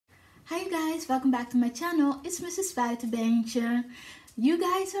Hi guys, welcome back to my channel. It's Mrs. Buitenbeentje. You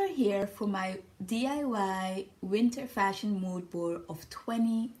guys are here for my DIY winter fashion mood board of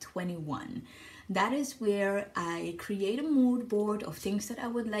 2021. That is where I create a mood board of things that I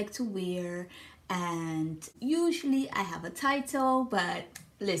would like to wear, and usually I have a title, but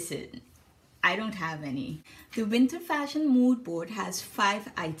listen, I don't have any. The winter fashion mood board has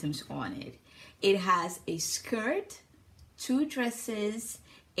 5 items on it. It has a skirt, 2 dresses,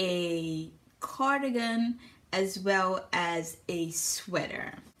 a cardigan, as well as a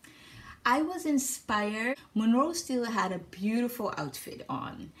sweater. I was inspired. Monroe Steele had a beautiful outfit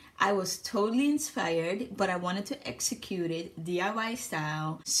on. I was totally inspired, but I wanted to execute it DIY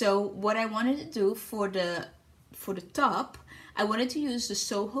style. So what I wanted to do for the top, I wanted to use the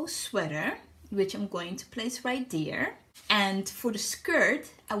Soho sweater, which I'm going to place right there. And for the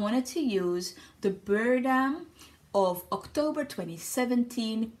skirt, I wanted to use the Burdastyle of October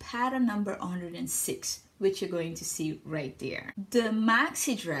 2017, pattern number 106, which you're going to see right there. The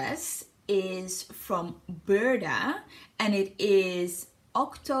maxi dress is from Burdastyle, and it is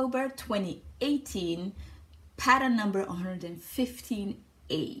October 2018, pattern number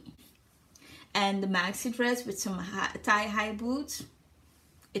 115A. And the maxi dress with some thigh-high boots,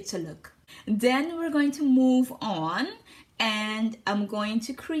 it's a look. Then we're going to move on, and I'm going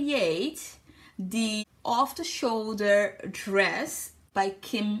to create the off-the-shoulder dress by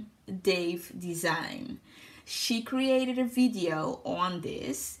Kim Dave Design. She created a video on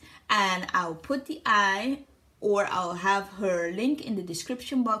this, and I'll put the or I'll have her link in the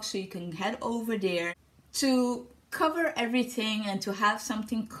description box so you can head over there. To cover everything and to have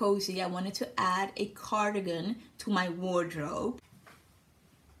something cozy, I wanted to add a cardigan to my wardrobe.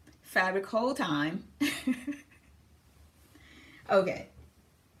 Fabric whole time. Okay.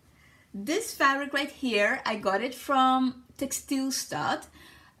 This fabric right here, I got it from Textile Stud.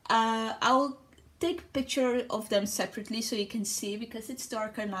 I'll take a picture of them separately so you can see, because it's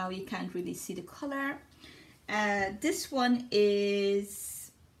darker now, you can't really see the color. This one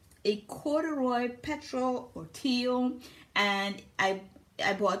is a corduroy petrol or teal, and I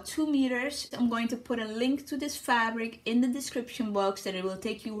bought 2 meters. I'm going to put a link to this fabric in the description box, and it will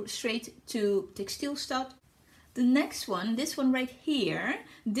take you straight to Textile Stud. The next one, this one right here,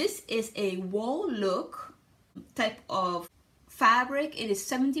 this is a wall look type of fabric. It is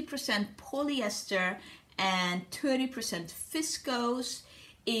 70% polyester and 30% viscose.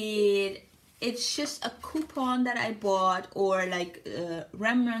 It's just a coupon that I bought, or like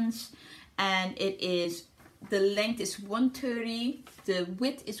remnants, and the length is 130, the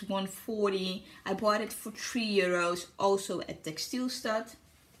width is 140. I bought it for €3, also at Textile Stud.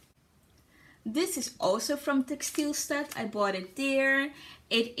 This is also from Textile Stud. I bought it there.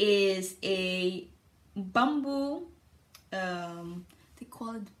 It is a bamboo, they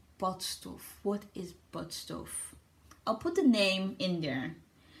call it buttstof. What is buttstof? I'll put the name in there.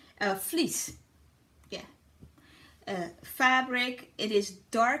 Fleece, yeah. Fabric, it is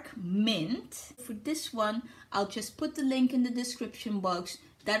dark mint. For this one, I'll just put the link in the description box.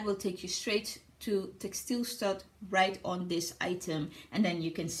 That will take you straight to Textile Stud right on this item, and then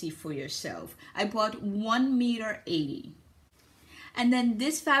you can see for yourself. I bought 1 meter 80. And then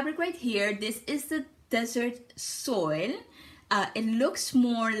this fabric right here, this is the desert soil. It looks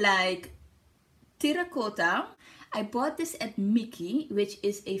more like terracotta. I bought this at Mickey, which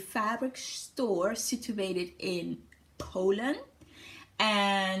is a fabric store situated in Poland,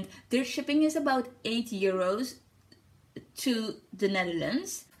 and their shipping is about €8 to the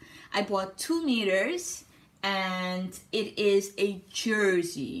Netherlands. I bought 2 meters, and it is a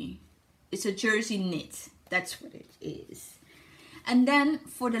jersey. It's a jersey knit. That's what it is. And then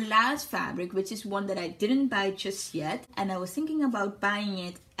for the last fabric, which is one that I didn't buy just yet, and I was thinking about buying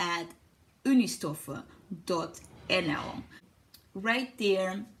it at unistoffen.nl. Right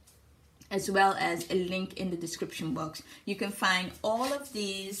there, as well as a link in the description box. You can find all of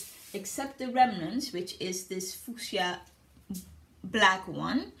these except the remnants, which is this fuchsia black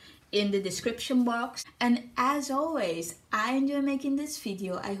one, in the description box. And as always, I enjoy making this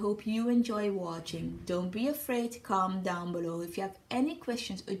video. I hope you enjoy watching. Don't be afraid to comment down below if you have any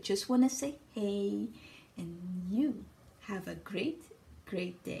questions or just want to say hey. And you have a great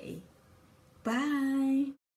day. Bye.